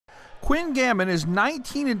Quinn Gammon is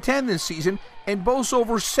 19-10 this season and boasts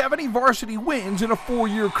over 70 varsity wins in a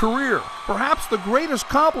 4-year career. Perhaps the greatest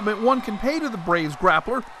compliment one can pay to the Braves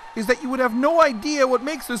grappler is that you would have no idea what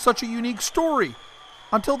makes this such a unique story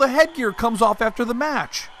until the headgear comes off after the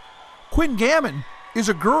match. Quinn Gammon is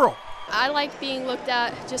a girl. I like being looked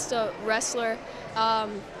at just a wrestler. A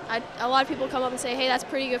lot of people come up and say, hey, that's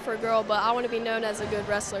pretty good for a girl, but I want to be known as a good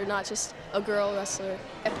wrestler, not just a girl wrestler.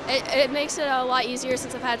 It makes it a lot easier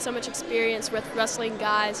since I've had so much experience with wrestling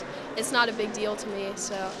guys. It's not a big deal to me,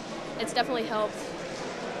 so it's definitely helped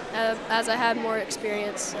as I had more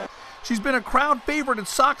experience. So. She's been a crowd favorite at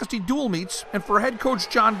Socastee dual meets, and for head coach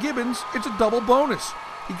John Gibbons, it's a double bonus.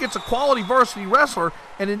 He gets a quality varsity wrestler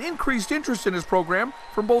and an increased interest in his program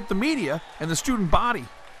from both the media and the student body.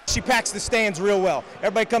 She packs the stands real well.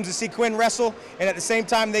 Everybody comes to see Quinn wrestle, and at the same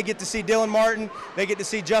time they get to see Dylan Martin, they get to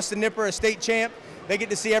see Justin Nipper, a state champ, they get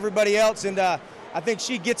to see everybody else, and I think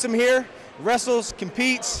she gets them here, wrestles,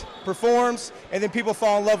 competes, performs, and then people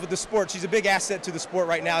fall in love with the sport. She's a big asset to the sport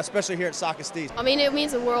right now, especially here at Socastee. I mean, it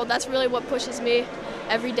means the world. That's really what pushes me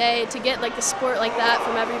every day to get like the sport like that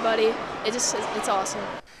from everybody. It's awesome.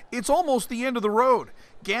 It's almost the end of the road.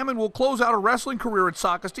 Gammon will close out a wrestling career at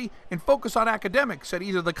Socastee and focus on academics at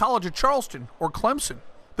either the College of Charleston or Clemson.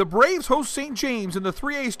 The Braves host St. James in the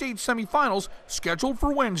 3A state semifinals scheduled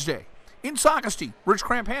for Wednesday. In Socastee, Rich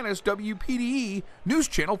Crampanus, WPDE News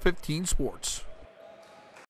Channel 15 Sports.